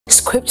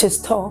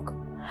Scriptures talk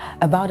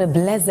about a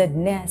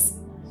blessedness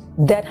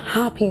that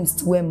happens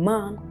to a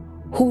man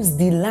whose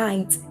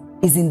delight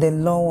is in the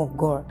law of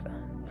God.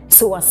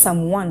 So as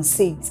Psalm 1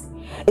 says,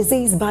 it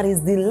says, but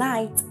his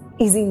delight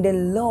is in the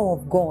law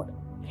of God,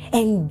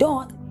 and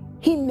doth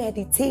he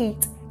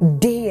meditate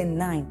day and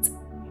night.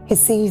 He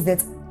says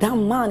that that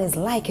man is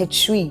like a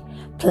tree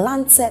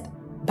planted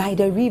by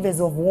the rivers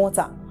of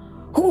water,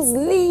 whose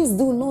leaves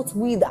do not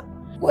wither,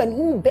 and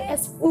who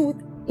bears fruit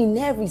in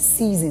every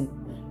season.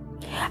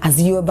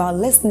 As you're about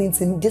listening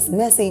to this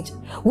message,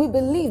 we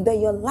believe that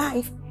your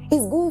life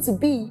is going to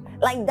be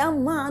like that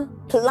man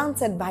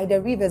planted by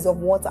the rivers of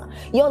water.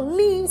 Your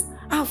leaves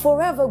are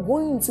forever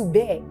going to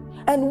bear.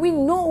 And we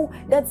know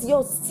that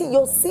your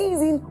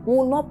season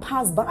will not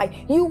pass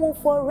by. You will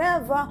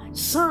forever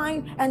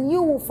shine and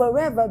you will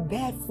forever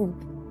bear fruit.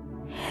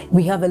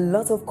 We have a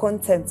lot of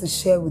content to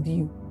share with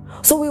you.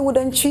 So we would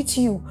entreat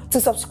you to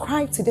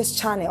subscribe to this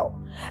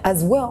channel,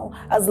 as well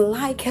as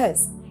like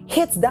us.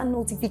 Hit that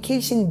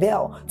notification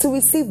bell to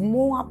receive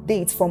more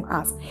updates from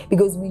us,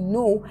 because we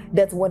know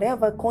that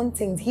whatever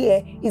content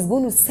here is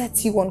going to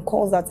set you on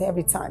course at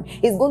every time.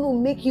 It's going to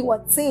make you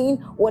attain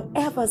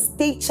whatever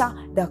stature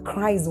that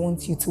Christ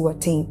wants you to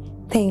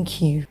attain. Thank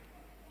you.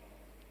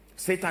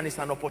 Satan is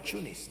an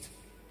opportunist.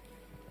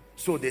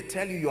 So they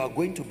tell you are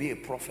going to be a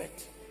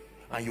prophet,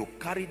 and you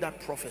carry that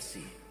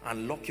prophecy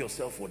and lock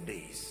yourself for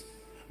days.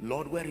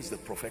 Lord, where is the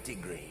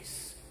prophetic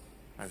grace?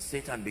 And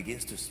Satan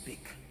begins to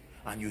speak.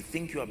 And you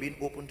think you are being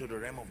open to the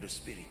realm of the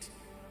spirit,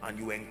 and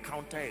you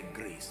encounter a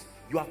grace.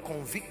 You are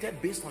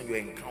convicted based on your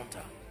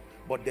encounter,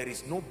 but there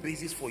is no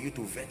basis for you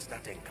to vet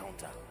that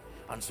encounter.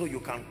 And so you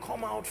can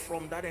come out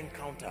from that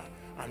encounter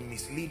and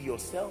mislead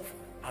yourself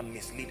and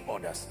mislead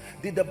others.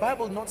 Did the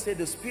Bible not say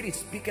the Spirit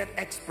speaketh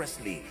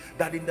expressly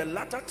that in the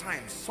latter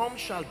times some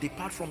shall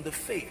depart from the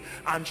faith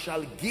and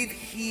shall give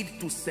heed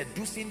to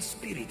seducing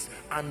spirits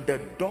and the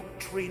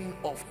doctrine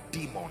of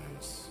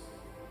demons?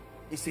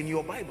 It's in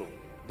your Bible.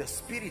 The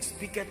Spirit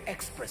speaketh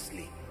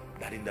expressly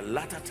that in the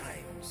latter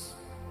times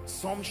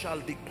some shall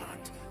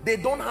depart. They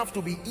don't have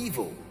to be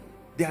evil.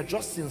 They are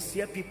just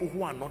sincere people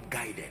who are not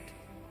guided.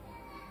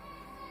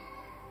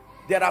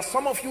 There are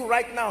some of you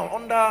right now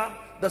under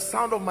the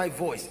sound of my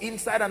voice,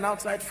 inside and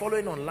outside,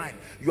 following online.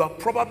 You are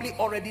probably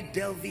already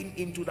delving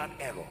into that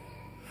error.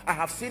 I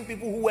have seen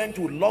people who went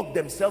to lock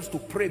themselves to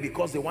pray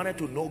because they wanted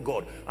to know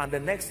God, and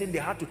the next thing they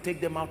had to take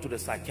them out to the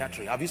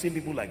psychiatrist. Have you seen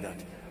people like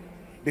that?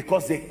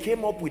 Because they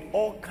came up with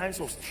all kinds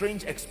of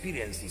strange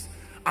experiences,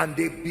 and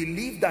they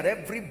believed that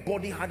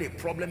everybody had a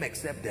problem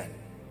except them,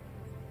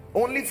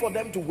 only for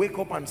them to wake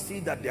up and see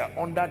that they are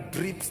under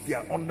drips, they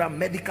are under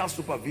medical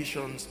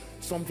supervisions.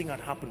 Something had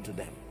happened to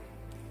them.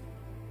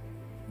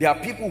 There are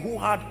people who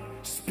had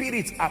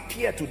spirits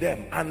appear to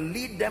them and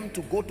lead them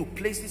to go to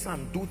places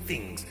and do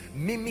things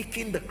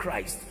mimicking the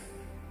Christ,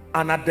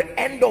 and at the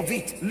end of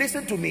it,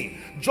 listen to me,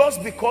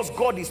 just because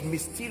God is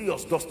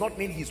mysterious does not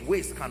mean his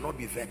ways cannot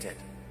be vetted.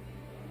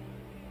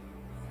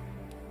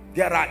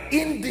 There are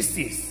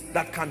indices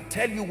that can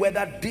tell you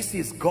whether this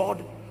is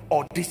God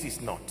or this is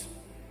not,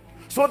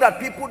 so that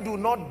people do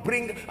not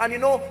bring. And you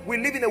know, we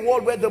live in a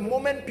world where the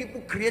moment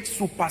people create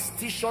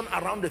superstition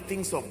around the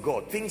things of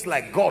God, things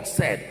like God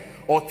said,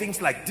 or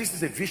things like this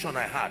is a vision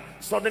I had,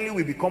 suddenly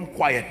we become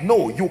quiet.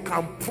 No, you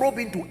can probe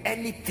into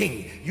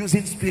anything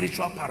using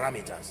spiritual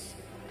parameters.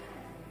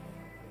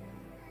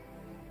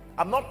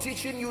 I'm not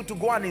teaching you to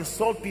go and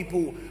insult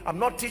people. I'm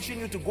not teaching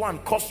you to go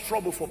and cause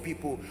trouble for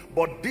people.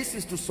 But this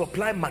is to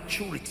supply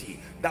maturity,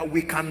 that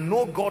we can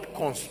know God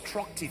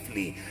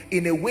constructively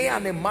in a way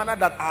and a manner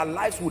that our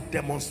lives would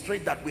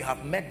demonstrate that we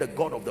have met the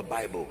God of the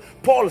Bible.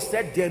 Paul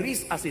said there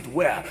is, as it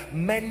were,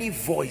 many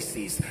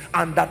voices,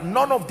 and that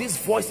none of these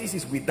voices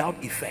is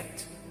without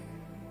effect.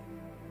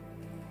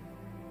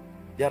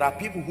 There are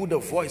people who the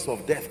voice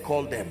of death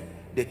called them.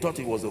 They thought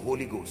it was the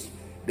Holy Ghost.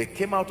 They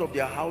came out of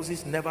their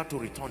houses never to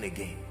return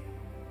again.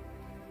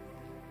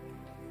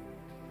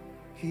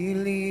 He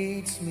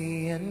leads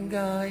me and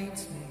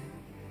guides me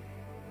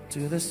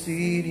to the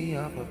city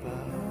up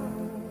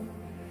above.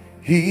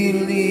 He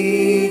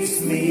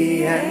leads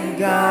me and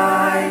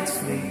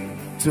guides me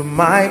to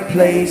my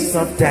place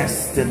of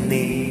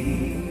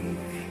destiny.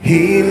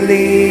 He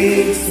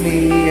leads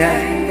me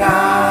and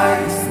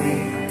guides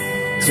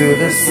me to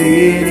the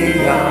city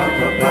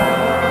up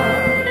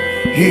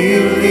above. He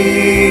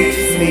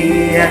leads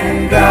me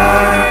and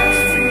guides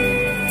me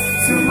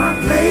to my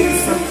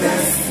place of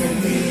destiny.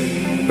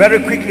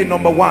 Very quickly,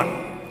 number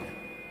one,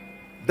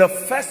 the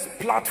first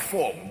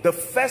platform, the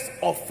first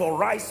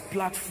authorized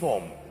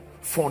platform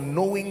for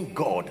knowing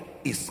God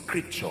is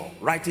Scripture.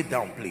 Write it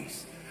down,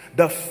 please.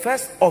 The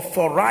first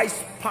authorized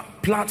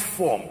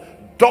platform,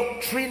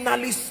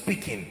 doctrinally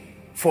speaking,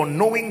 for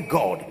knowing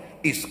God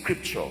is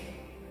Scripture.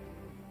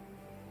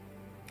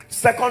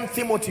 2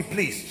 Timothy,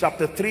 please,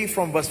 chapter 3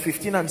 from verse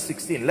 15 and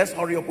 16. Let's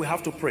hurry up, we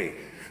have to pray.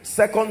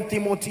 2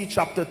 Timothy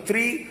chapter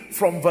 3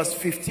 from verse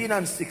 15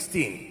 and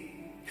 16.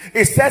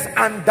 It says,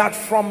 and that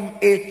from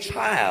a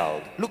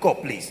child, look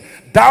up please,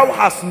 thou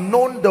hast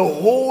known the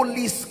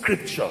holy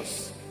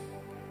scriptures,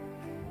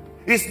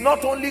 It's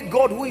not only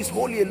God who is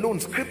holy alone.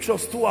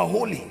 Scriptures too are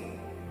holy.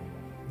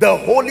 The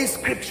holy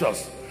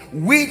scriptures,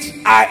 which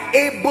are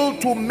able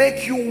to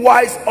make you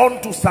wise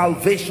unto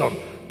salvation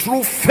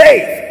through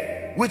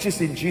faith, which is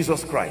in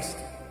Jesus Christ.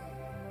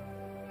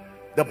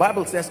 The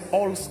Bible says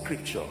all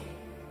scripture,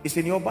 is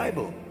in your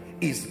Bible,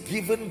 is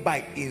given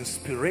by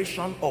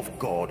inspiration of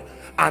God,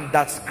 and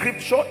that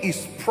scripture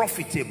is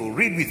profitable.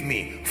 Read with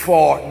me.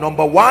 For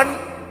number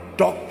 1,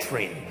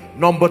 doctrine.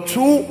 Number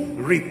 2,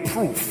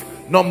 reproof.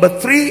 Number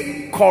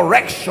 3,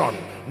 correction.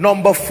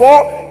 Number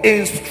 4,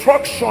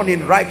 instruction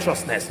in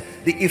righteousness.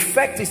 The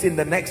effect is in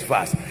the next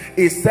verse.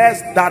 It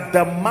says that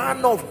the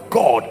man of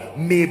God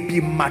may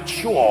be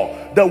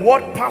mature. The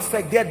word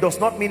perfect there does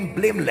not mean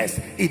blameless.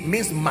 It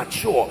means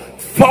mature,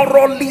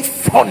 thoroughly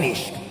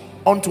furnished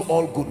unto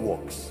all good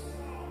works.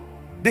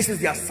 This is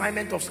the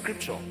assignment of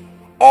scripture.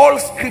 All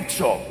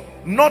scripture,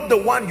 not the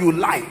one you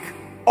like.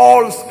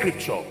 All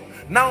scripture.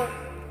 Now,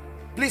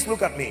 please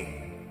look at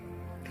me.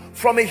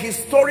 From a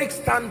historic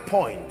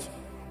standpoint,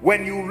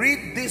 when you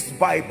read this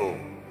Bible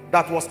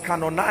that was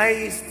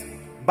canonized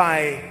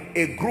by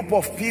a group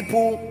of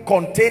people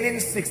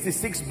containing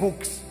 66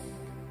 books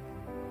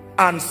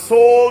and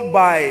sold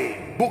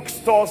by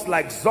bookstores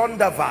like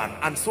Zondervan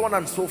and so on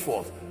and so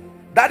forth,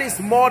 that is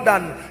more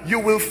than, you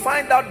will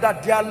find out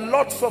that there are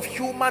lots of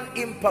human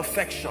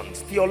imperfections.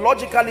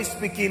 Theologically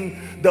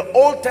speaking, the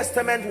Old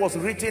Testament was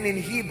written in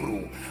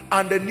Hebrew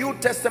and the New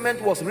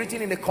Testament was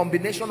written in a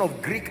combination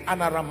of Greek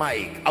and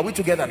Aramaic. Are we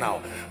together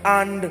now?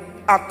 And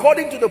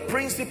according to the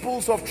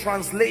principles of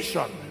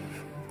translation,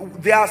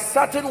 there are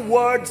certain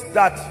words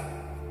that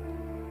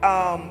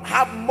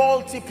have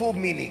multiple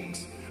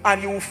meanings,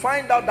 and you will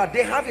find out that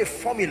they have a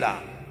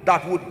formula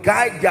that would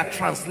guide their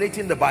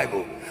translating the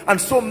Bible. And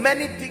so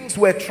many things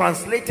were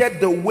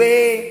translated the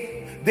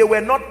way they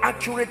were not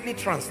accurately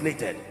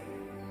translated.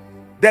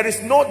 There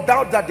is no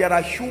doubt that there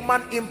are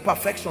human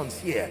imperfections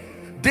here.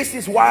 This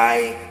is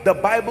why the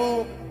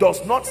Bible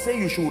does not say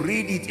you should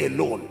read it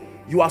alone.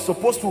 You are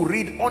supposed to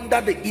read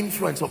under the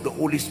influence of the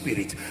Holy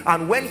Spirit.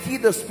 And when he,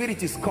 the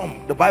Spirit, is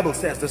come, the Bible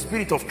says, the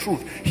Spirit of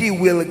truth, he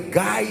will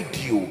guide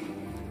you.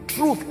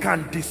 Truth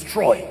can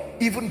destroy,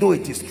 even though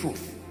it is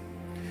truth.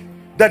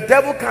 The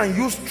devil can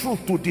use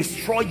truth to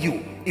destroy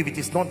you if it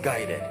is not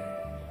guided.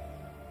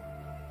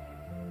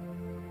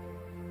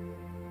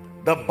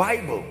 The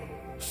Bible,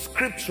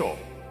 scripture,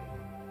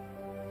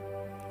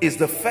 is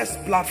the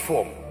first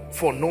platform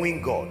for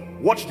knowing God.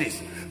 Watch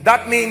this.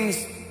 That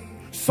means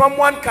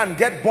someone can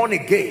get born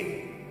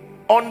again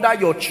under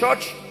your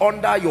church,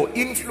 under your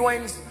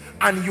influence,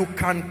 and you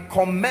can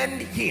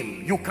commend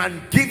him. You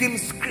can give him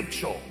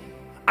scripture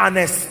and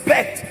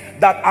expect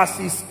that as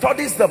he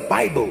studies the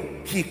Bible,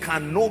 he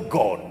can know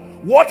God.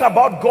 What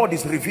about God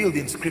is revealed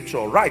in scripture?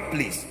 Right,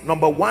 please.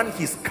 Number 1,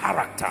 his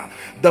character.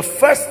 The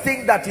first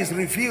thing that is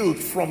revealed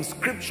from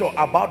scripture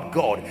about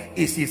God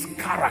is his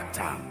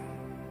character.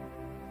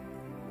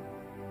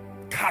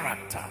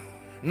 Character.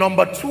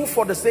 Number 2,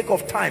 for the sake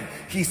of time,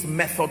 his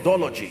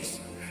methodologies.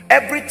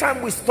 Every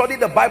time we study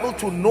the Bible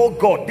to know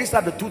God, these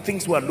are the 2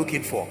 things we are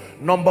looking for.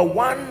 Number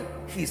 1,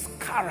 his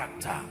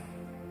character.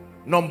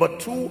 Number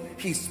 2,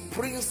 his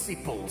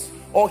principles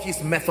or his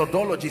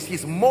methodologies,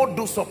 his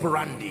modus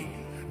operandi.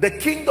 The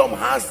kingdom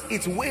has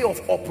its way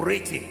of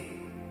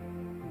operating.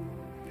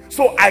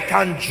 So I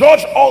can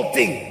judge all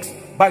things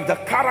by the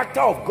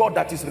character of God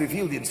that is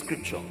revealed in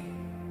scripture.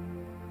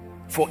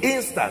 For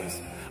instance,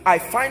 I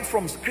find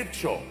from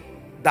scripture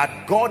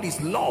that God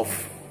is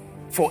love.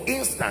 For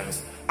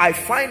instance, I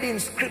find in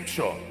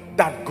scripture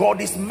that God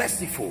is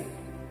merciful.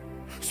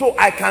 So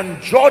I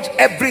can judge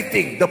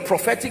everything, the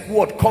prophetic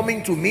word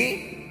coming to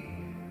me,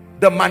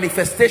 the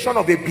manifestation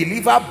of a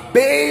believer,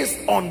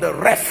 based on the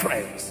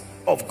reference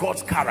of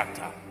God's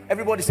character.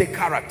 Everybody say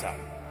character.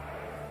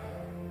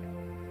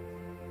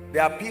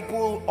 There are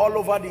people all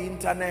over the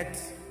internet.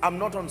 I'm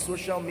not on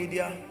social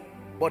media,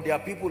 but there are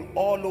people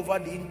all over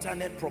the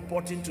internet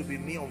purporting to be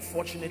me,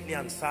 unfortunately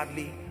and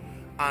sadly,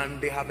 and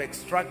they have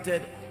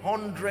extracted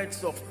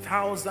hundreds of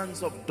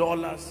thousands of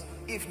dollars,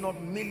 if not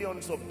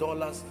millions of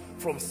dollars,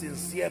 from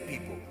sincere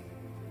people.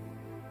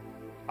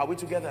 Are we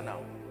together now?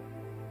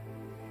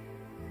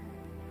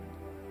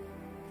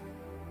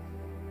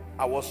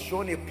 I was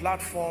shown a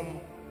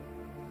platform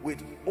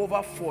with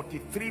over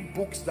 43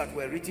 books that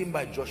were written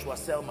by Joshua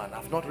Selman.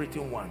 I've not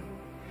written one.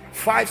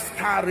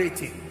 5-star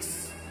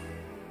ratings.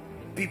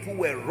 People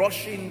were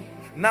rushing.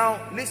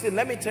 Now listen,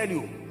 let me tell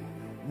you,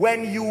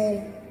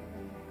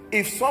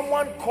 if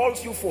someone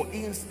calls you, for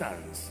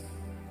instance,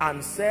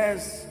 and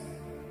says,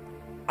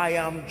 I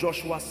am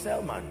Joshua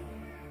Selman,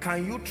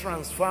 can you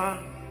transfer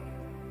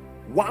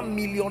 1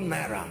 million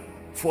naira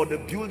for the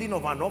building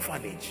of an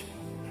orphanage?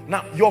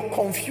 Now your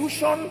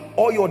confusion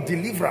or your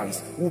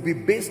deliverance will be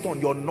based on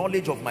your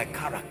knowledge of my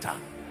character.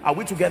 Are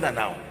we together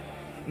now?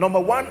 Number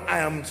 1, I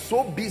am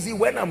so busy.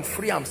 When I'm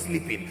free, I'm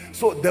sleeping.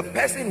 So the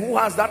person who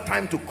has that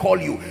time to call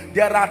you,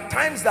 there are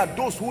times that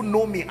those who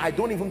know me, I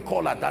don't even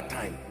call at that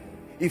time.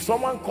 If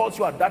someone calls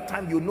you at that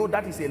time, you know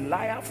that is a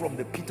liar from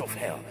the pit of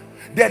hell.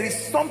 There is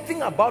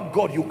something about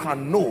God you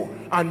can know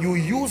and you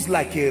use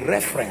like a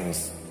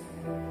reference.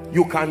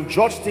 You can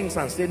judge things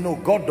and say, no,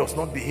 God does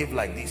not behave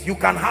like this. You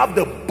can have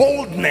the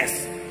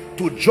boldness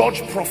to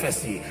judge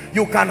prophecy.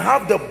 You can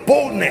have the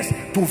boldness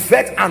to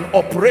vet an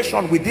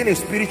operation within a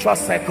spiritual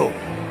circle.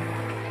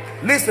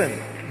 Listen,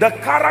 the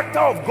character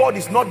of God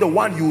is not the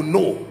one you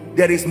know.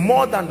 There is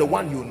more than the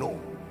one you know.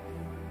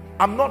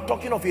 I'm not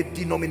talking of a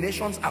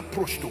denomination's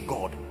approach to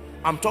God.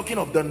 I'm talking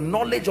of the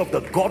knowledge of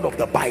the God of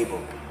the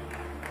Bible.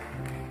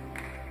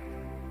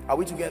 Are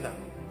we together?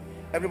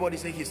 Everybody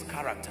say his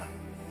character.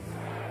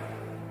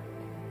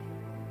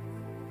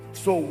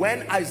 So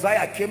when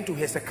Isaiah came to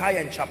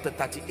Hezekiah in chapter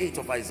 38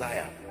 of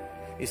Isaiah,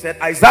 he said,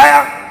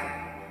 Isaiah,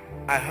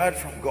 I heard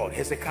from God.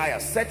 Hezekiah,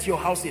 set your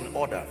house in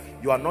order.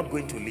 You are not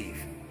going to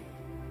leave.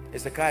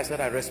 Hezekiah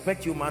said, I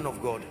respect you, man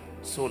of God,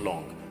 so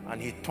long.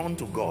 And he turned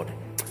to God.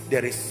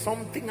 There is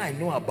something I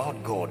know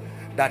about God,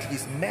 that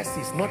his mercy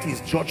is not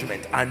his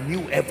judgment, are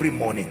new every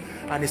morning.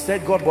 And he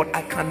said, God, but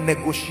I can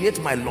negotiate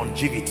my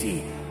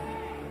longevity.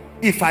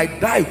 If I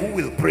die, who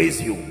will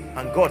praise you?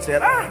 And God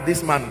said,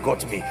 this man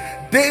got me.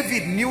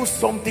 David knew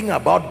something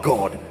about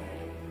God.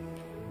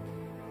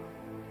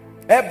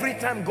 Every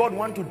time God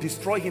wanted to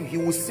destroy him, he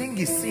would sing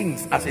his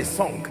sings as a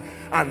song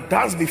and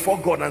dance before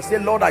God and say,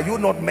 Lord, are you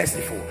not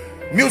merciful?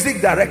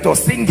 Music director,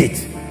 sing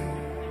it.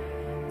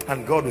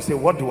 And God will say,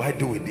 what do I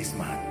do with this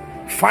man?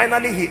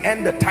 Finally, he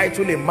earned the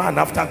title, a man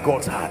after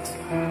God's heart.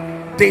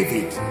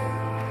 David.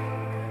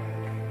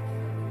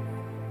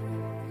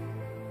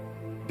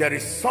 There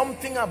is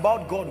something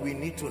about God we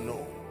need to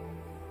know,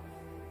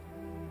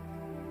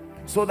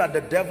 so that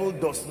the devil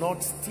does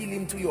not steal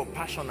into your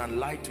passion and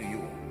lie to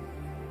you.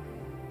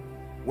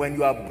 When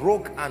you are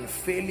broke and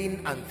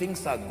failing and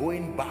things are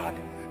going bad,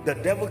 the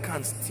devil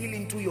can steal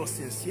into your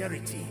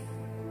sincerity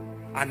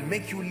and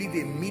make you live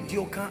a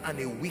mediocre and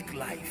a weak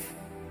life,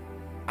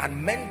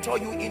 and mentor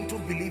you into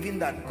believing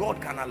that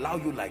God can allow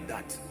you like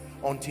that,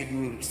 until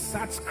you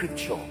search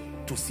scripture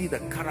to see the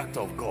character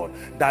of God,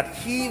 that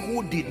he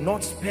who did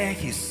not spare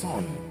his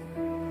son,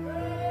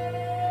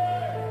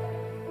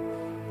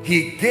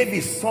 he gave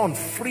his son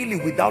freely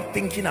without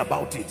thinking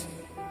about it,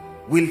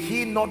 will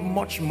he not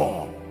much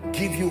more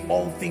give you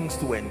all things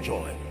to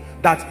enjoy?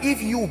 That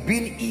if you,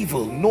 being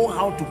evil, know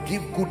how to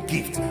give good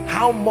gifts,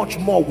 how much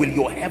more will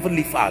your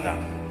heavenly Father?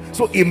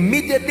 So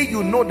immediately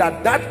you know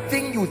that that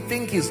thing you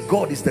think is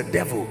God is the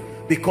devil,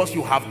 because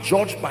you have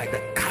judged by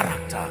the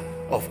character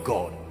of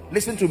God.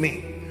 Listen to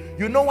me.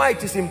 You know why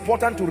it is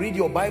important to read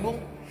your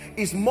Bible?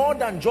 It's more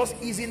than just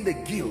easing the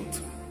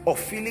guilt of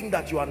feeling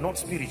that you are not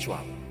spiritual.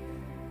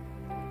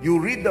 You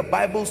read the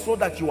Bible so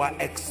that you are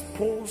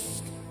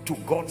exposed to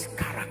God's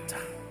character,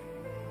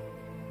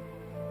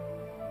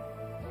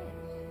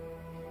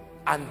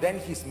 and then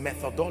his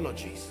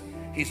methodologies,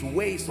 his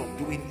ways of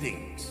doing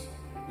things.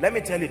 Let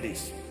me tell you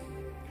this.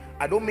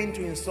 I don't mean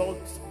to insult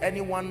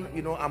anyone.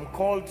 You know, I'm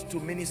called to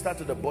minister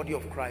to the body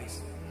of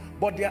Christ,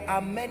 but there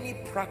are many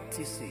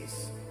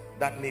practices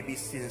that may be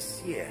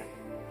sincere,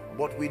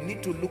 but we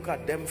need to look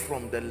at them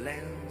from the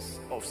lens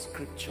of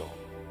scripture.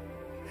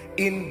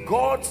 In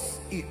God's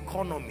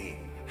economy,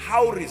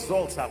 how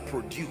results are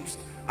produced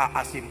are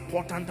as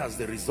important as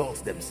the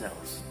results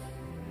themselves.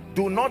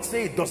 Do not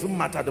say it doesn't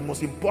matter, the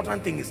most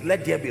important thing is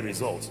let there be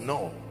results.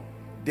 No,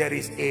 there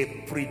is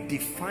a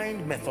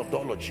predefined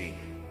methodology.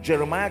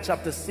 Jeremiah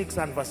chapter 6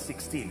 and verse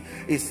 16,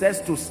 it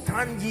says to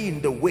stand ye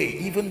in the way,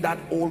 even that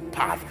old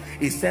path.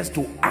 It says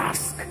to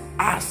ask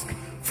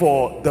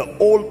for the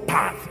old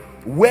path.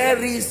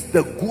 Where is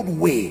the good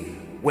way?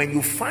 When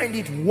you find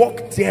it,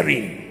 walk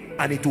therein,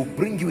 and it will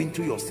bring you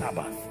into your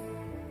Sabbath.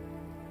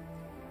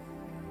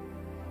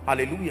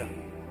 Hallelujah.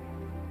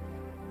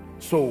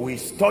 So we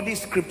study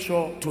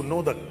scripture to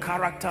know the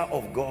character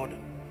of God.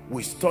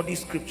 We study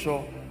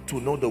scripture to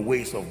know the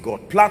ways of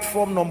God.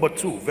 Platform number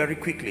 2, very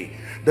quickly.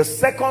 The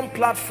second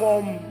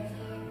platform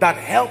that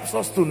helps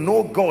us to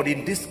know God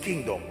in this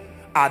kingdom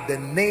are the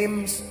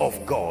names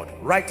of God.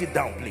 Write it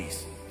down,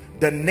 please.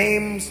 The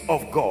names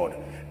of God.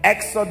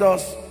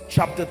 Exodus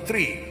chapter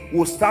 3.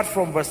 We'll start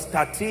from verse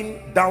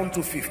 13 down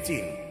to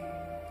 15.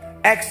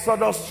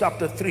 Exodus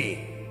chapter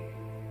 3.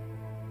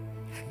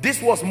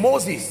 This was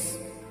Moses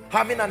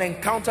having an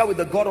encounter with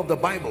the God of the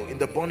Bible in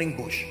the burning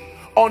bush.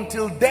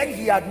 Until then,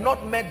 he had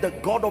not met the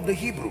God of the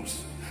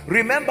Hebrews.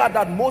 Remember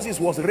that Moses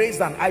was raised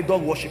an idol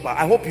worshiper.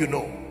 I hope you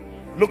know.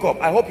 Look up.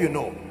 I hope you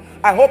know.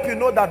 I hope you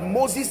know that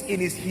Moses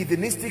in his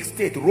heathenistic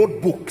state wrote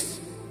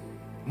books.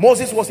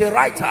 Moses was a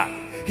writer.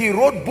 He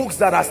wrote books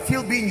that are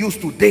still being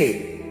used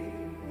today.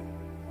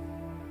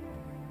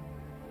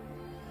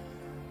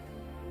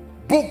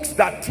 Books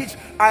that teach.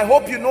 I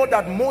hope you know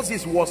that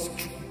Moses was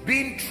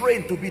being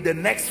trained to be the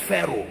next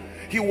Pharaoh.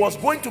 He was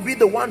going to be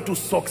the one to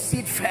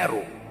succeed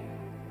Pharaoh.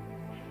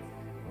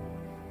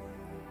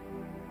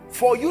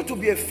 For you to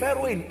be a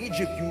Pharaoh in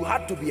Egypt, you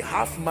had to be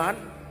half man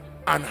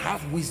and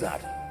half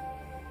wizard.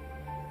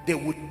 They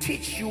would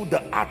teach you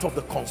the art of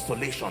the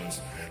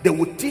constellations. They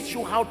would teach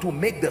you how to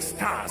make the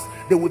stars.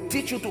 They would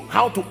teach you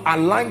how to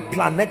align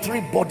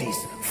planetary bodies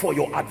for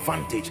your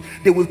advantage.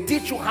 They will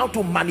teach you how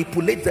to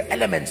manipulate the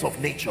elements of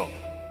nature.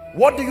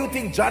 What do you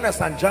think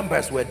Janus and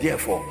Jambres were there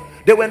for?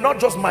 They were not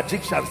just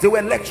magicians, they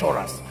were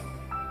lecturers.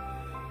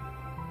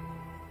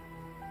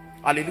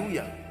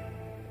 Hallelujah.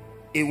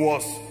 It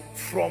was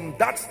from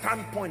that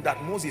standpoint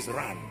that Moses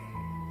ran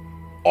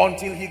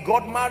until he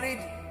got married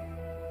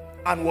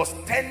and was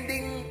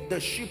tending the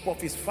sheep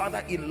of his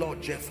father-in-law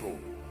Jethro.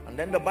 And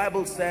then the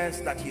Bible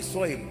says that he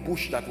saw a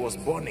bush that was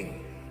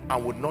burning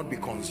and would not be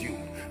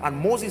consumed. And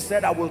Moses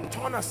said, I will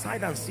turn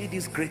aside and see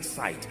this great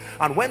sight.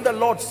 And when the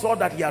Lord saw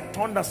that he had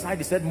turned aside,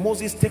 he said,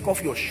 Moses, take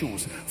off your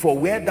shoes, for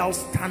where thou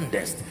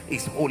standest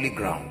is holy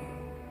ground.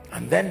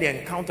 And then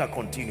the encounter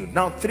continued.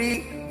 Now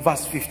 3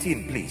 verse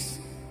 15, please.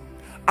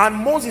 And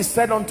Moses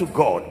said unto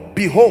God,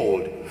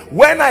 behold,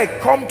 when I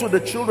come to the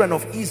children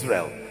of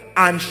Israel,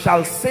 and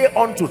shall say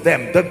unto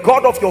them, the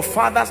God of your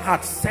fathers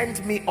hath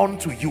sent me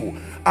unto you,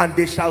 and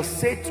they shall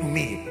say to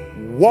me,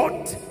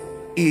 what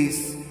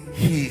is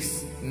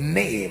his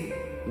name?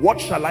 What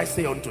shall I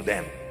say unto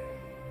them?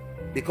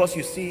 Because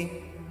you see,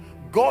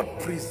 God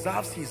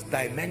preserves his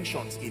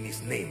dimensions in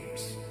his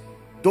names.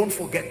 Don't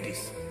forget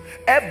this.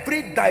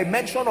 Every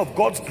dimension of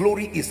God's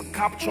glory is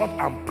captured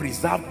and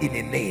preserved in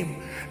a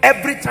name.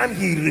 Every time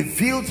he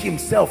revealed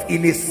himself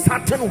in a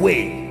certain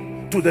way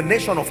to the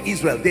nation of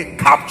Israel, they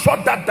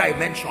captured that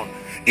dimension.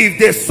 If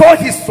they saw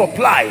his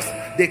supplies,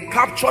 they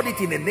captured it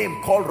in a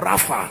name called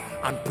Rapha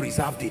and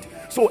preserved it.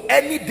 So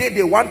any day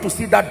they want to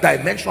see that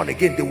dimension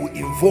again, they will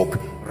invoke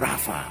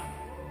Rapha.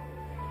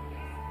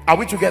 Are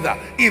we together?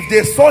 If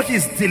they saw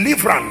his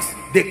deliverance,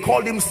 they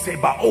called him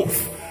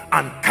Sebaoth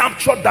and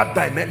captured that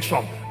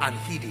dimension and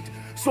hid it.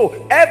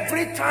 So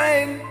every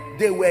time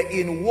they were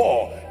in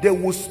war, they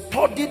would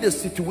study the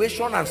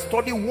situation and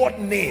study what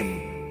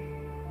name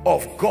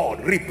of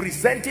God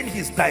representing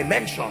his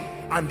dimension,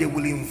 and they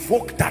will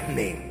invoke that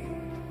name.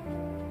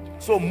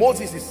 So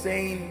Moses is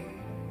saying,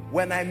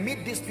 when I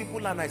meet these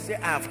people and I say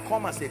I have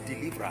come as a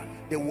deliverer,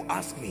 they will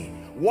ask me,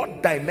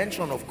 what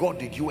dimension of God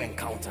did you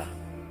encounter?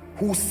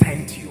 Who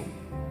sent you?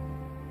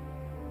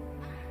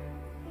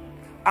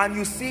 And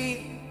you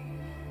see,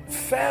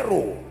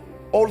 Pharaoh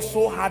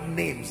also had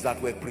names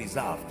that were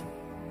preserved.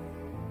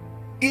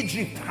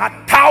 Egypt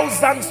had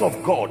thousands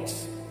of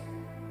gods,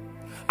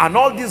 and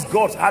all these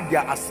gods had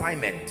their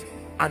assignment,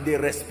 and they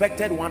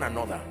respected one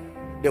another.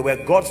 There were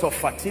gods of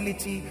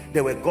fertility,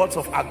 there were gods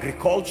of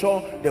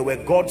agriculture, there were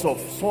gods of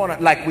so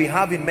on, like we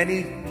have in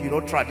many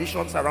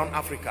traditions around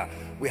Africa.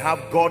 We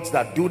have gods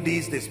that do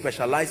this, they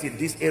specialize in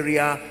this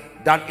area,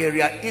 that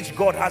area. Each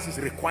god has his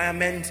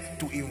requirement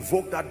to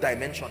invoke that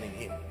dimension in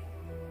him.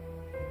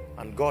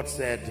 And God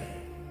said,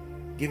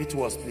 give it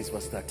to us please,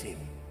 verse 13.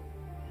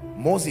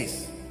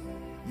 Moses,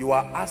 you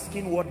are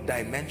asking what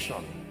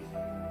dimension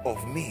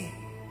of me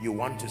you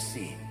want to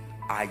see.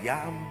 I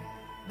am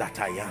that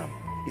I am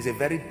is a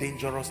very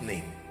dangerous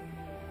name.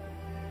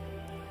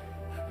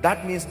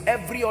 That means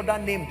every other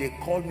name they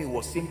called me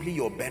was simply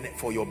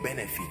for your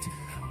benefit.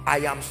 I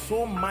am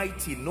so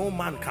mighty, no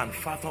man can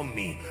fathom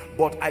me.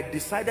 But I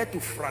decided to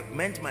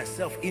fragment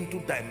myself into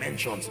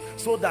dimensions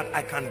so that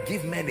I can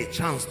give men a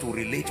chance to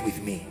relate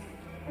with me.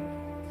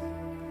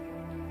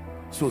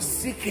 So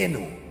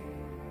Sikenu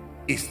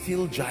is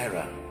still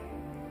Jireh,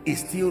 is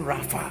still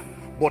Rapha,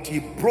 but he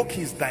broke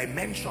his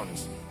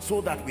dimensions so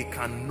that we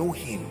can know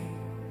him.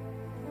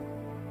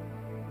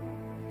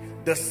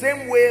 The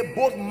same way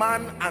both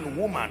man and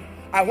woman,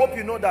 I hope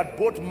you know that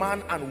both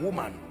man and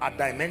woman are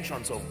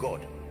dimensions of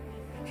God.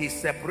 He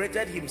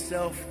separated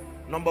himself,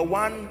 number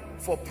one,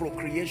 for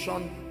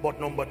procreation, but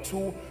number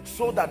two,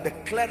 so that the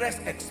clearest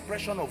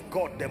expression of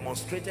God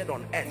demonstrated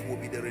on earth will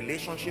be the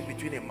relationship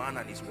between a man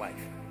and his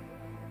wife.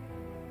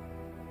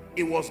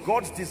 It was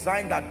God's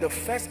design that the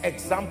first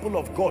example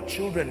of God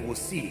children will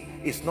see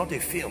is not a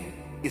film,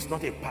 it's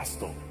not a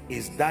pastor,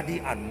 it's daddy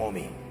and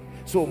mommy.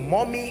 So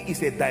mommy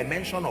is a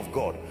dimension of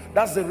God.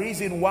 That's the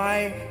reason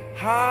why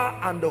her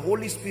and the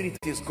Holy Spirit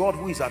is God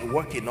who is at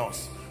work in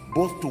us,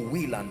 both to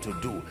will and to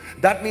do.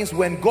 That means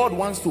when God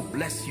wants to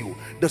bless you,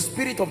 the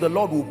Spirit of the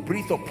Lord will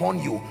breathe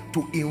upon you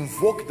to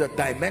invoke the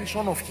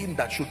dimension of him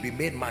that should be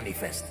made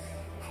manifest.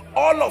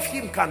 All of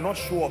him cannot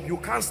show up. You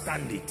can't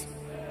stand it.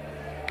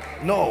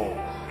 No.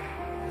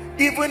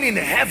 Even in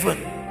heaven,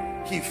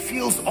 he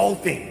feels all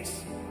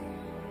things.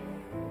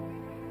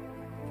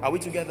 Are we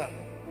together?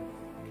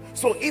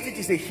 So if it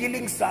is a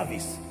healing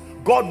service,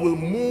 God will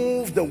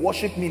move the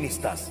worship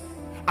ministers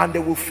and they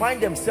will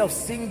find themselves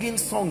singing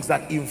songs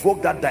that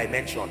invoke that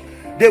dimension.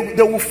 They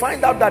will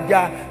find out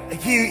that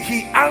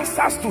he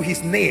answers to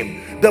his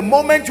name. The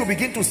moment you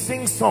begin to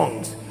sing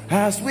songs,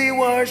 as we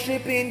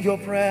worship in your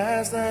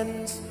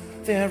presence,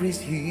 there is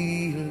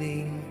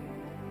healing.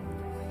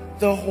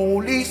 The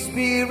Holy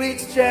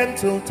Spirit's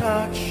gentle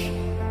touch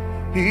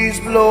is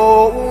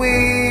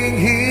blowing.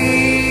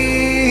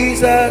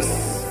 Jesus,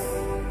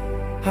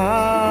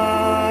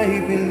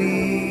 I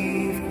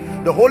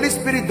believe. The Holy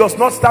Spirit does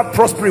not start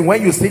prospering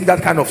when you sing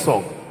that kind of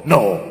song.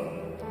 No.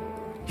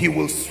 He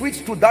will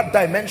switch to that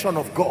dimension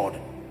of God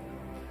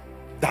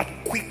that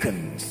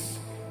quickens.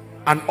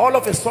 And all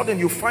of a sudden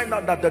you find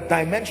out that the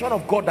dimension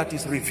of God that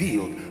is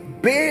revealed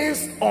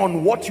based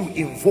on what you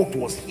invoked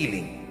was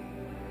healing.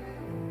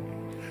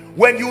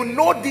 When you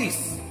know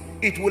this,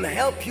 it will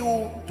help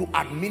you to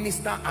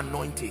administer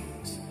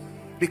anointings,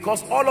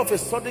 because all of a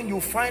sudden you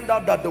find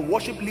out that the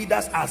worship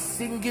leaders are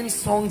singing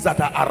songs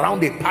that are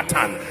around a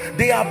pattern.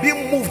 They are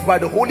being moved by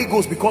the Holy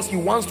Ghost because he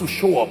wants to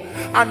show up.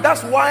 And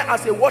that's why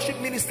as a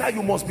worship minister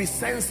you must be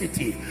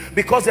sensitive,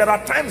 because there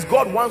are times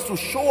God wants to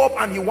show up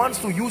and he wants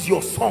to use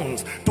your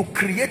songs to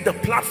create the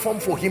platform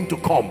for him to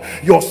come.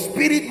 Your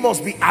spirit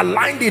must be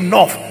aligned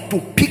enough to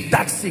pick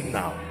that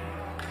signal.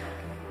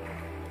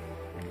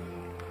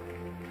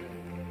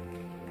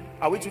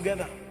 Are we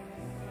together?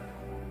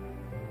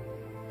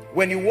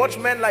 When you watch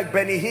men like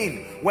Benny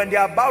Hinn, when they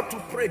are about to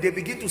pray, they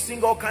begin to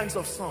sing all kinds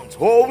of songs.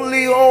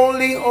 Holy,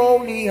 holy,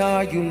 holy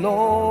are you,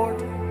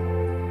 Lord.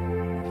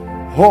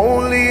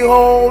 Holy,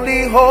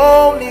 holy,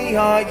 holy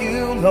are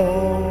you,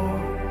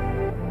 Lord.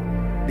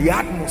 The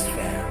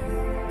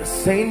atmosphere, the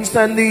saints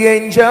and the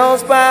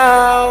angels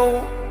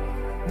bow.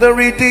 The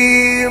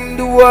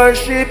redeemed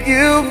worship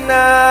you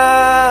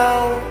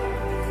now.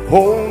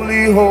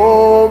 Holy,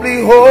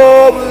 holy,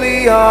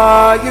 holy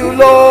are you,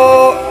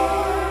 Lord.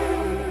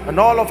 And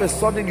all of a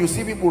sudden you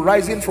see people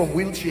rising from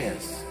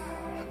wheelchairs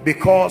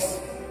because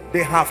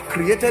they have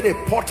created a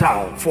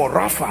portal for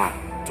Rapha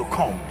to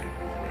come.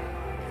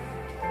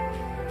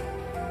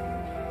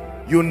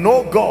 You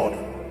know God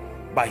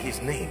by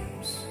his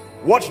names.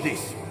 Watch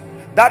this.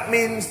 That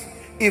means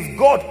if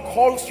God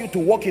calls you to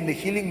work in the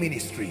healing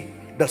ministry,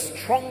 the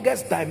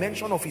strongest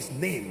dimension of his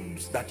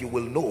names that you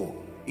will know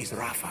is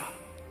Rapha.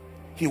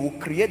 He will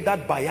create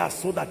that bias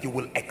so that you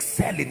will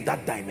excel in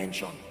that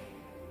dimension.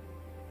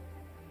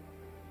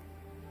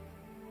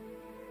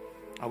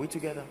 Are we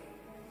together?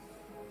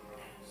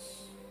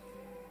 Yes.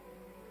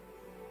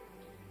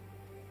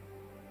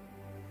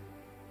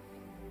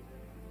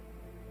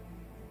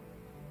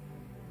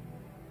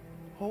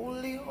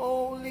 Holy,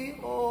 holy,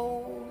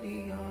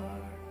 holy are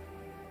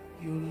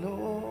you,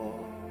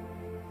 Lord.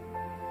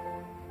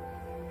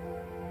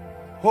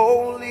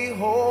 Holy,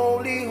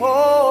 holy,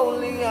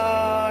 holy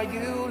are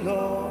you,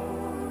 Lord.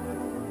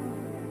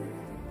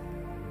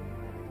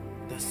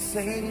 The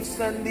saints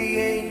and the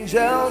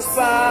angels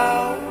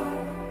bow.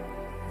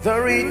 The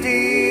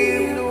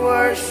redeemed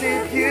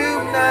worship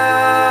you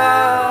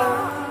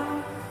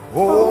now.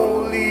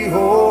 Holy,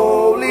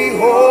 holy,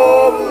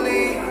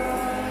 holy.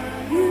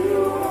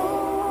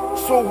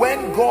 So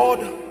when God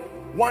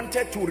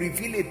wanted to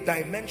reveal a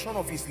dimension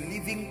of his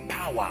living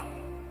power,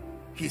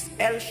 his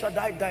El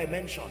Shaddai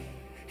dimension,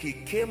 he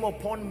came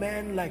upon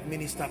men like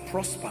Minister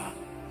Prosper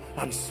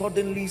and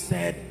suddenly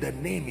said the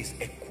name is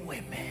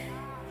Ekweme.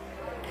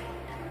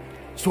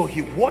 So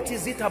what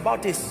is it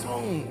about a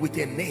song with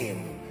a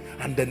name?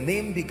 And the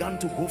name began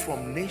to go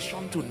from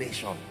nation to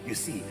nation, you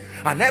see.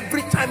 And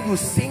every time you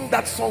sing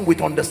that song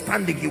with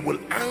understanding, you will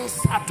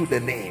answer to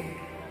the name.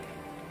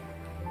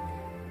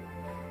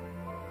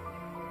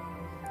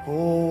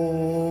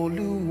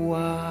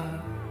 Oluwa,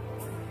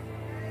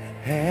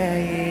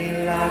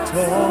 hey la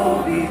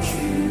tobi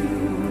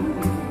ju.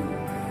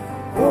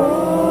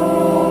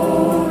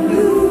 Oluwa.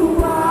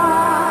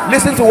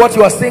 Listen to what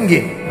you are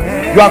singing.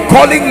 You are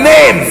calling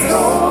names.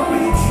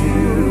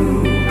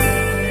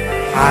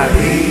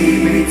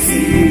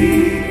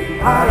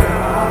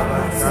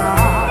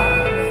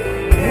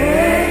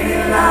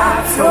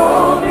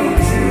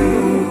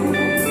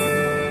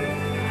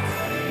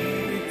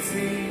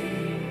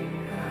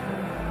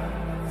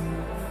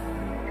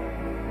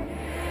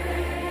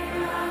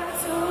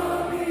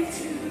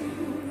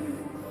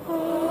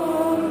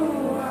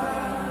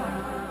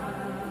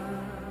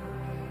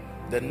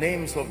 The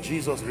names of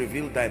Jesus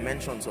reveal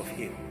dimensions of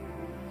him.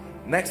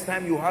 Next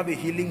time you have a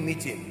healing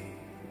meeting,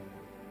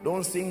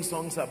 don't sing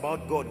songs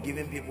about God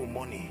giving people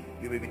money.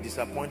 You may be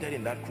disappointed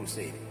in that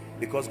crusade,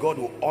 because God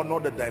will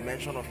honor the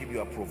dimension of him you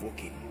are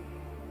provoking.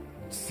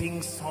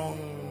 Sing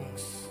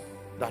songs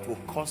that will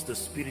cause the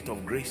spirit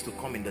of grace to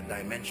come in the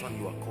dimension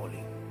you are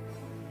calling.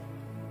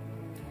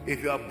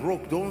 If you are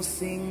broke, don't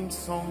sing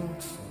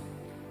songs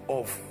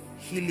of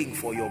healing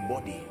for your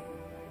body.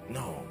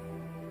 No.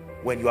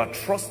 When you are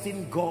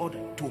trusting God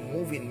to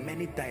move in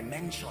many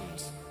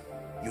dimensions,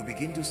 you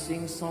begin to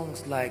sing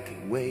songs like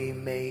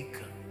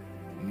Waymaker,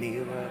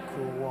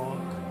 Miracle Walk,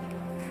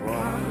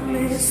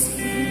 Promise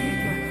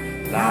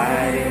Keeper,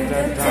 Light in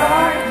the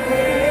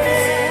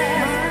Darkness,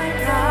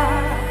 my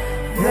God,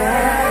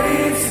 that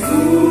is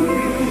who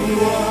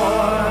you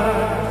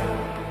are.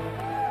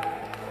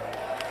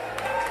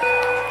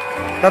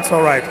 That's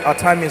all right, our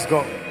time is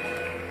gone.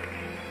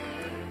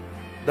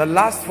 The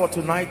last for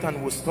tonight,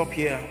 and we'll stop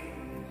here.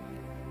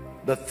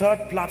 The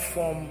third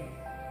platform,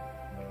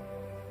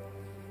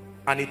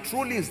 and it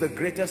truly is the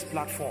greatest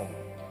platform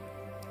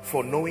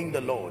for knowing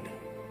the Lord,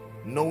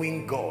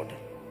 knowing God,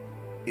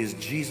 is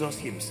Jesus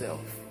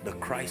himself, the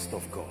Christ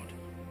of God.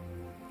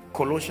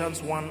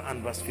 Colossians 1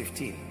 and verse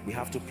 15. We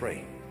have to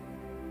pray.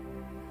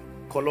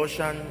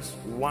 Colossians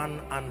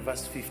 1 and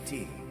verse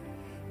 15.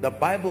 The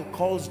Bible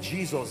calls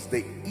Jesus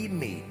the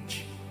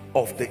image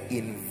of the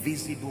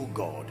invisible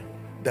God,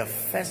 the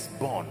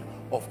firstborn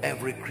of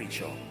every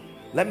creature.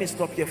 Let me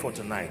stop here for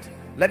tonight.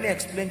 Let me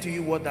explain to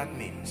you what that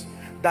means.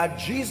 That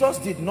Jesus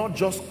did not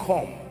just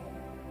come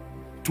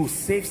to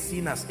save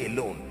sinners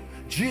alone.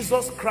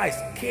 Jesus Christ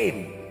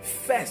came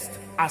first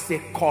as a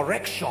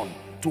correction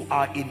to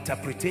our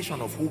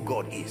interpretation of who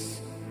God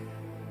is.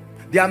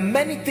 There are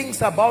many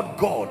things about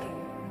God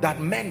that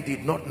men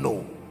did not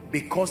know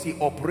because he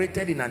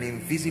operated in an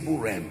invisible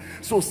realm.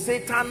 So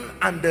Satan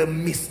and the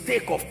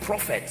mistake of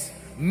prophets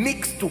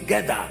mixed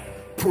together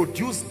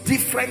produced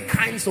different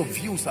kinds of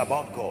views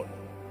about God.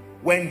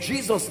 When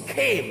Jesus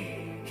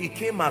came, he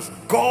came as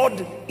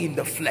God in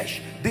the flesh.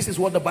 This is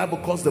what the Bible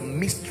calls the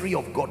mystery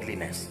of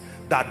godliness,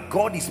 that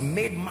God is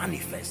made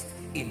manifest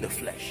in the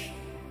flesh.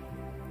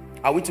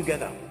 Are we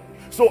together?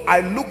 So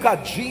I look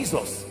at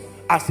Jesus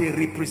as a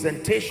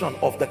representation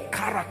of the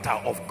character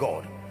of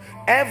God.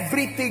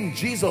 Everything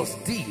Jesus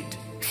did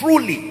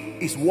truly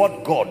is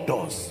what God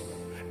does.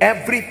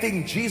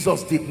 Everything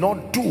Jesus did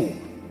not do,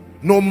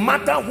 no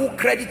matter who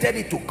credited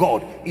it to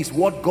God, is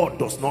what God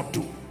does not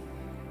do.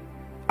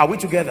 Are we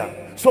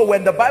together? So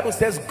when the Bible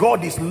says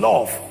God is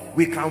love,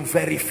 we can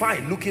verify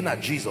looking at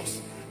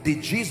Jesus.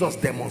 Did Jesus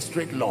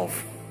demonstrate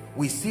love?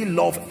 We see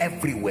love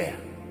everywhere.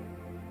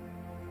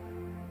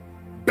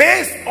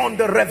 Based on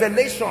the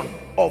revelation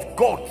of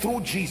God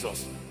through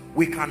Jesus,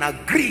 we can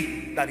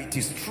agree that it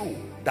is true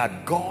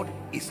that God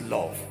is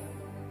love.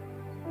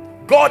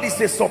 God is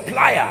a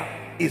supplier.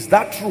 Is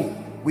that true?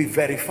 We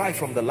verify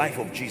from the life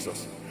of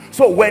Jesus.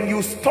 So when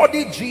you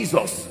study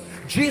Jesus,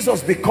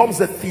 Jesus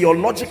becomes a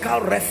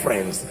theological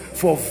reference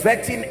for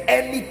vetting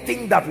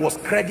anything that was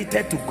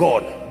credited to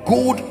God,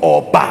 good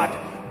or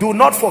bad. Do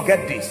not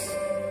forget this.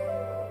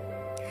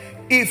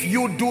 If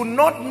you do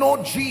not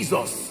know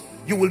Jesus,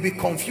 you will be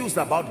confused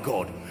about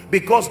God,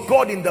 because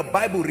God in the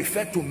Bible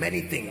referred to many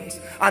things,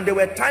 and there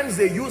were times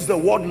they used the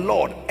word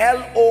Lord,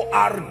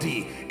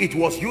 L-O-R-D. It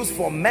was used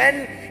for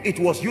men, it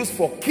was used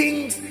for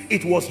kings,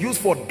 it was used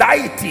for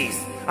deities,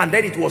 and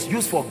then it was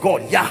used for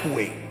God,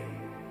 Yahweh.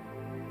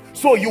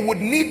 So you would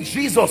need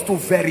Jesus to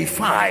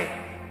verify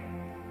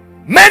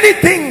many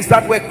things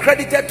that were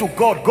credited to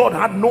God. God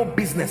had no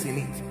business in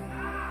it,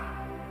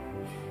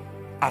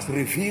 as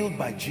revealed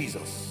by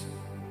Jesus.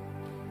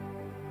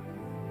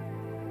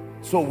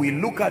 So we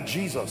look at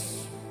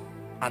Jesus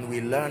and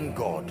we learn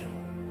God.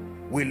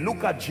 We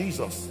look at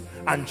Jesus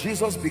and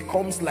Jesus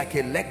becomes like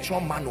a lecture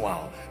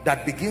manual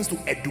that begins to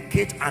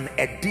educate and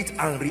edit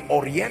and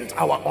reorient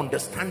our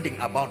understanding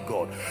about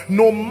God.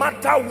 No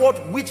matter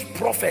what which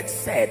prophet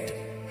said,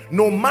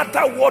 no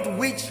matter what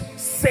which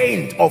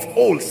saint of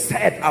old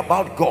said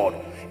about God,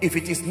 if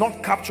it is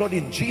not captured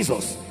in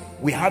Jesus,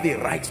 we have a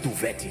right to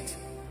vet it.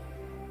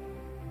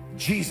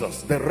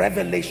 Jesus, the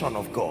revelation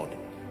of God.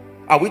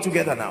 Are we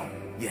together now?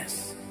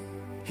 Yes.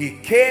 He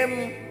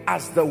came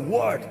as the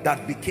word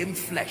that became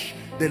flesh,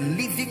 the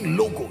living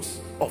logos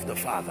of the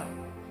Father.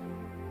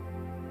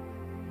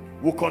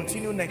 We'll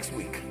continue next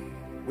week.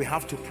 We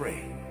have to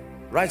pray.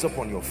 Rise up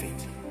on your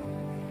feet.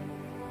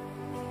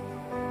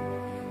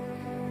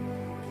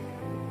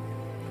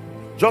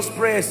 Just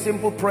pray a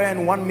simple prayer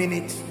in 1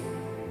 minute.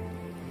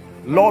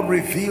 Lord,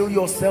 reveal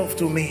yourself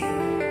to me.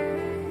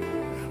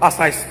 As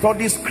I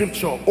study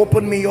scripture,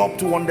 open me up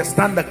to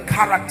understand the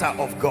character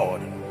of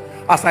God.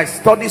 As I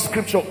study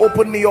scripture,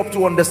 open me up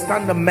to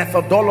understand the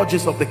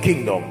methodologies of the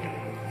kingdom.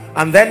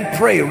 And then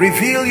pray,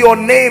 reveal your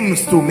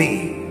names to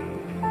me.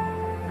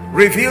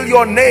 Reveal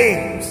your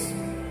names,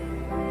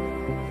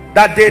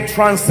 that they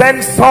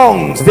transcend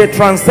songs, they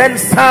transcend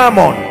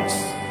sermons.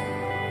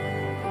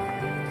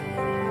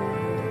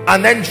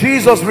 And then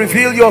Jesus,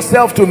 reveal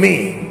yourself to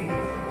me.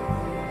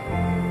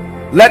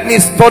 Let me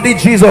study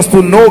Jesus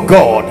to know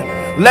God.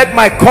 Let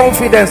my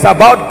confidence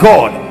about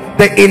God,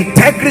 the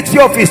integrity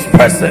of his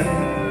person.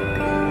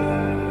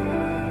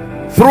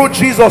 Through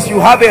Jesus, you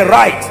have a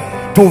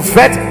right to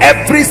vet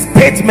every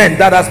statement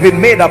that has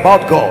been made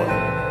about God.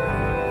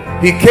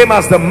 He came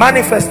as the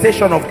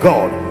manifestation of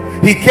God.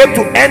 He came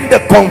to end the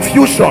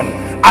confusion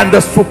and the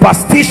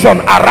superstition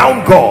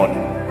around God.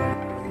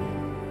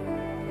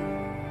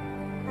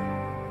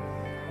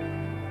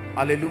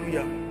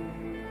 Hallelujah.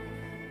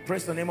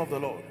 Praise the name of the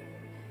Lord.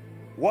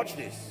 Watch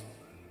this.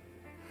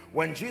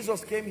 When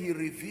Jesus came, he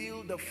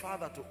revealed the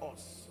Father to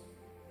us,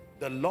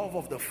 the love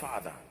of the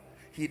Father.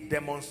 He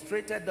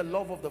demonstrated the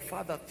love of the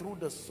Father through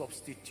the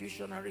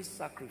substitutionary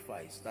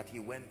sacrifice that he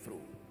went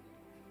through.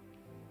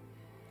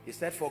 He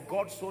said, for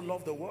God so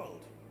loved the world.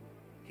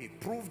 He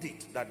proved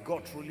it that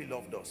God truly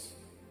loved us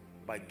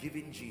by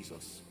giving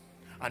Jesus.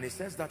 And he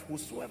says that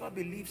whosoever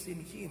believes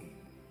in him,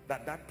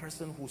 that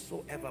person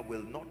whosoever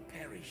will not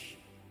perish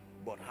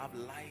but have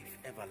life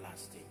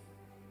everlasting.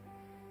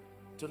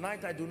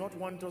 Tonight I do not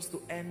want us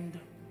to end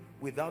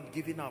without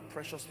giving our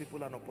precious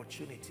people an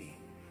opportunity.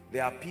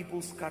 There are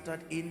people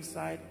scattered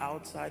inside,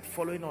 outside,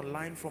 following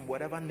online from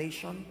whatever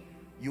nation.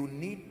 You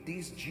need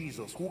this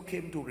Jesus who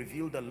came to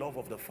reveal the love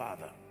of the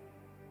Father.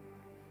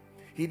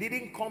 He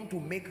didn't come to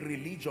make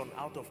religion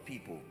out of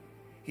people.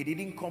 He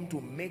didn't come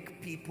to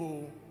make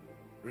people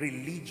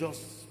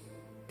religious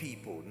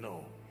people.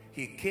 No.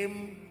 He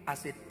came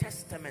as a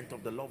testament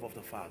of the love of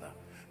the Father.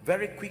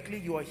 Very quickly,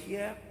 you are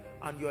here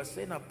and you are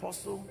saying,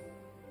 Apostle,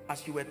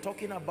 as you were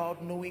talking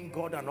about knowing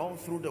God and all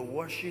through the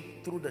worship,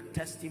 through the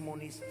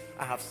testimonies,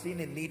 I have seen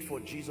a need for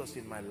Jesus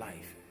in my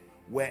life.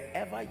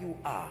 Wherever you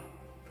are,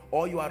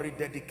 or you are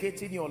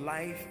rededicating your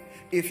life,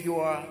 if you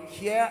are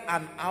here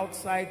and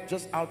outside,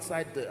 just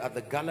outside at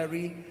the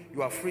gallery,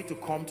 you are free to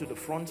come to the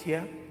front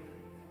here.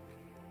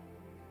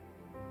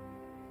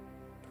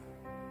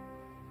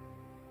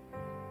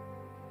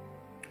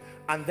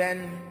 And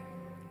then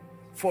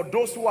for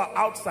those who are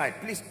outside,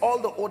 please, all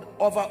the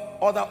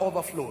other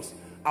overflows,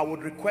 I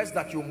would request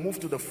that you move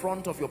to the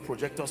front of your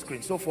projector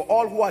screen. So for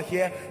all who are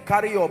here,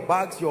 carry your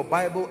bags, your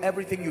Bible,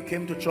 everything you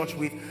came to church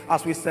with.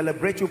 As we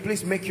celebrate you,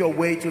 please make your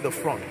way to the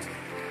front.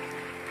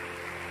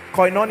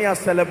 Koinonia,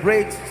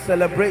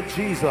 celebrate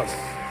Jesus.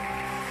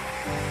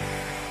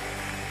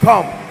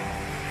 Come.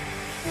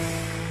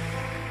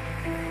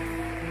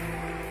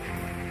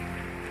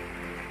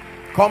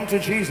 Come to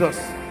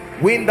Jesus.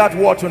 Win that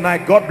war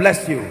tonight. God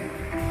bless you.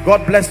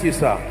 God bless you,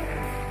 sir.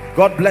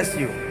 God bless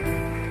you.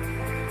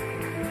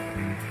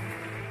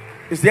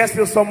 Is there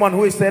still someone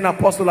who is saying,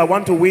 Apostle, I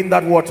want to win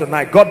that war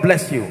tonight? God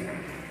bless you.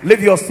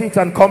 Leave your seat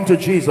and come to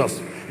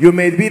Jesus. You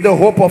may be the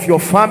hope of your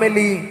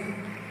family.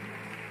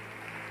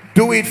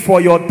 Do it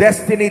for your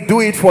destiny.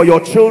 Do it for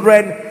your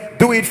children.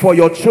 Do it for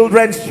your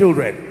children's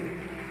children.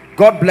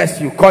 God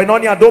bless you.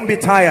 Koinonia, don't be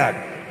tired.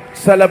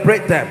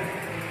 Celebrate them.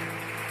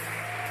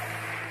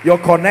 You're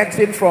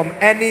connecting from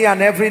any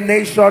and every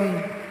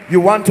nation.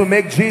 You want to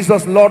make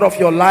Jesus Lord of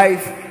your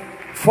life.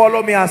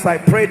 Follow me as I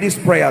pray this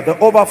prayer. The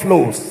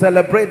overflows,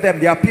 celebrate them.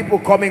 There are people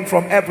coming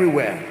from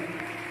everywhere.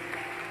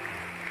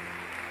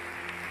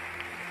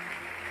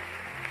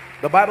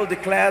 The Bible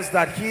declares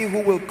that he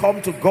who will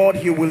come to God,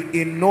 he will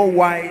in no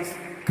wise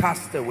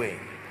cast away.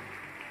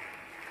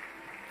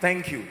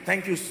 Thank you.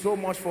 Thank you so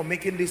much for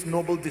making this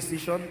noble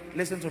decision.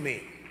 Listen to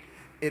me.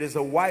 It is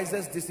the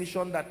wisest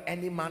decision that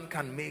any man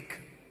can make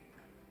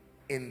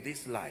in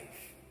this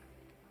life,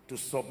 to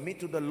submit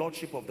to the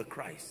lordship of the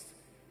Christ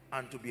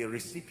and to be a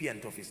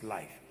recipient of his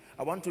life.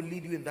 I want to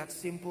lead you in that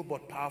simple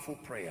but powerful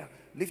prayer.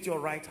 Lift your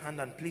right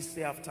hand and please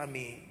say after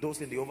me.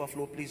 Those in the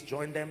overflow, please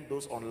join them.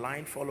 Those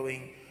online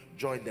following,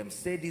 join them.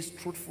 Say this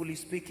truthfully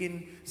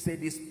speaking. Say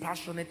this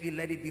passionately.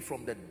 Let it be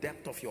from the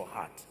depth of your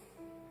heart.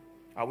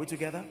 Are we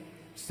together?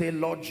 Say,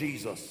 Lord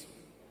Jesus.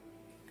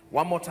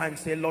 One more time,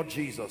 say, Lord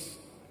Jesus,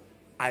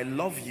 I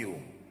love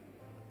you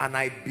and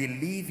I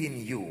believe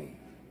in you,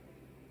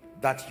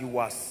 that you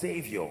are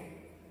Savior,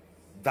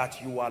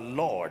 that you are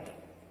Lord,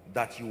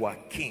 that you are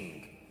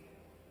King.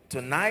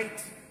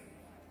 Tonight,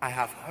 I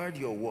have heard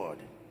your word.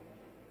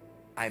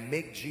 I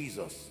make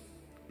Jesus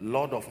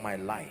Lord of my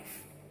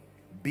life.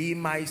 Be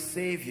my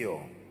Savior.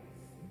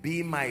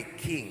 Be my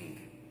King.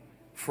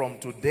 From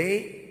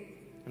today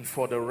and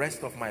for the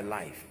rest of my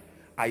life,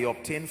 I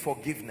obtain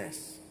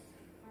forgiveness.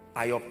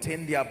 I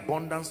obtain the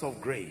abundance of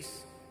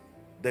grace,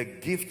 the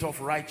gift of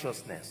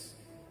righteousness,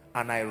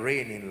 and I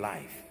reign in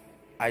life.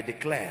 I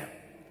declare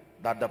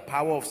that the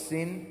power of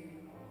sin,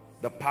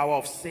 the power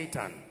of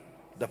Satan,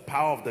 the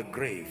power of the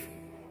grave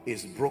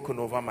is broken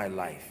over my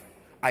life.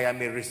 I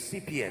am a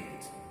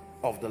recipient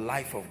of the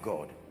life of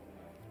God.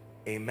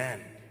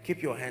 Amen.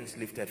 Keep your hands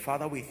lifted.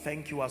 Father, we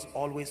thank you as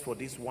always for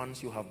these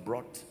ones you have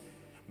brought.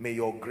 May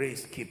your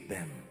grace keep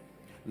them.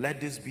 Let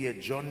this be a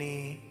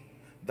journey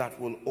that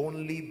will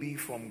only be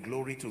from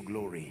glory to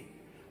glory.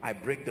 I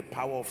break the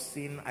power of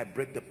sin. I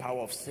break the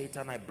power of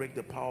Satan. I break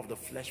the power of the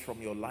flesh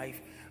from your life.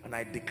 And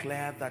I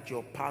declare that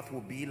your path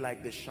will be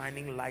like the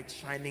shining light,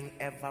 shining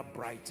ever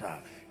brighter,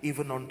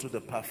 even unto the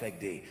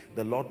perfect day.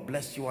 The Lord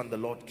bless you and the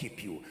Lord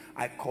keep you.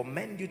 I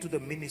commend you to the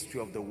ministry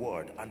of the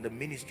word and the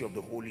ministry of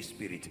the Holy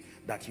Spirit,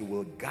 that he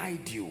will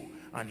guide you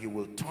and he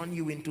will turn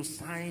you into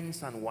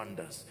signs and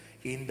wonders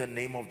in the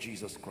name of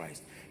Jesus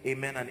Christ.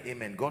 Amen and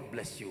amen. God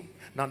bless you.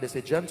 Now there's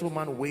a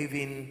gentleman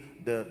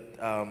waving the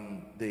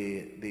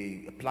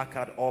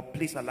placard up.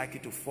 Please, I'd like you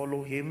to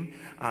follow him,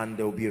 and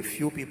there will be a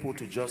few people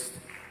to just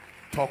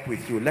talk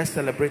with you. Let's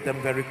celebrate them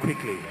very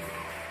quickly.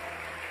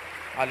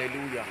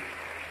 Hallelujah.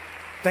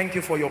 Thank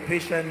you for your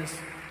patience.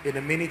 In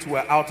a minute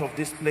we're out of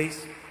this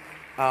place.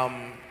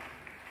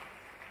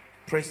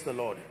 Praise the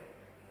Lord.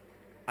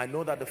 I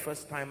know that the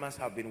first timers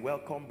have been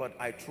welcome, but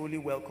I truly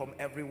welcome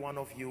every one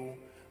of you.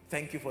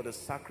 Thank you for the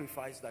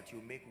sacrifice that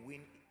you make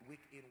week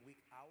in, week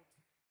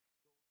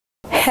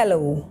out.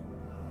 Hello.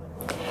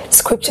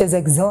 Scriptures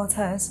exhort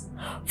us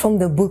from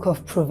the book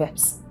of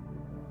Proverbs.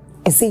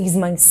 It says,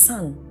 my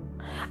son,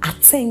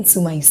 attend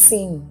to my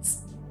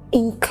sayings,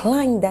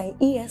 incline thy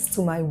ears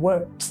to my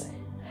words,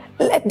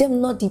 let them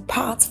not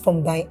depart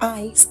from thy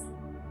eyes,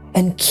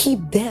 and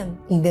keep them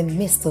in the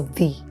midst of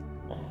thee.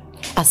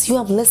 As you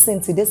have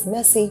listened to this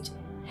message,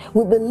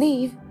 we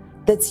believe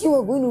that you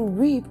are going to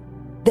reap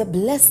the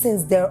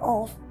blessings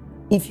thereof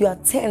if you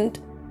attend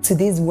to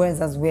these words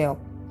as well.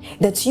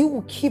 That you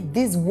will keep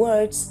these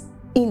words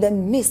in the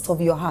midst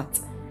of your heart.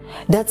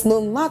 That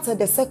no matter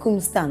the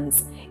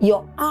circumstance,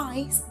 your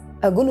eyes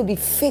are going to be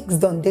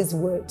fixed on these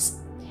words.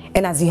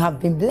 And as you have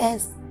been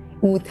blessed,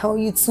 we will tell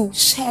you to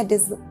share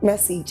this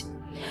message.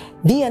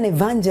 Be an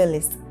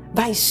evangelist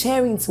by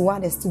sharing to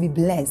others to be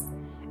blessed.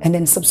 And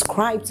then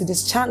subscribe to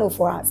this channel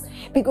for us,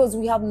 because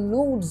we have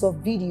loads of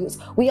videos,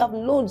 we have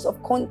loads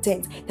of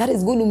content that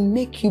is going to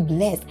make you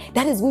blessed,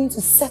 that is going to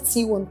set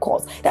you on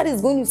course, that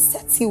is going to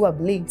set you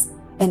ablaze.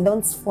 And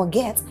don't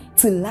forget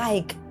to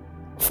like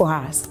for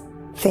us.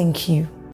 Thank you.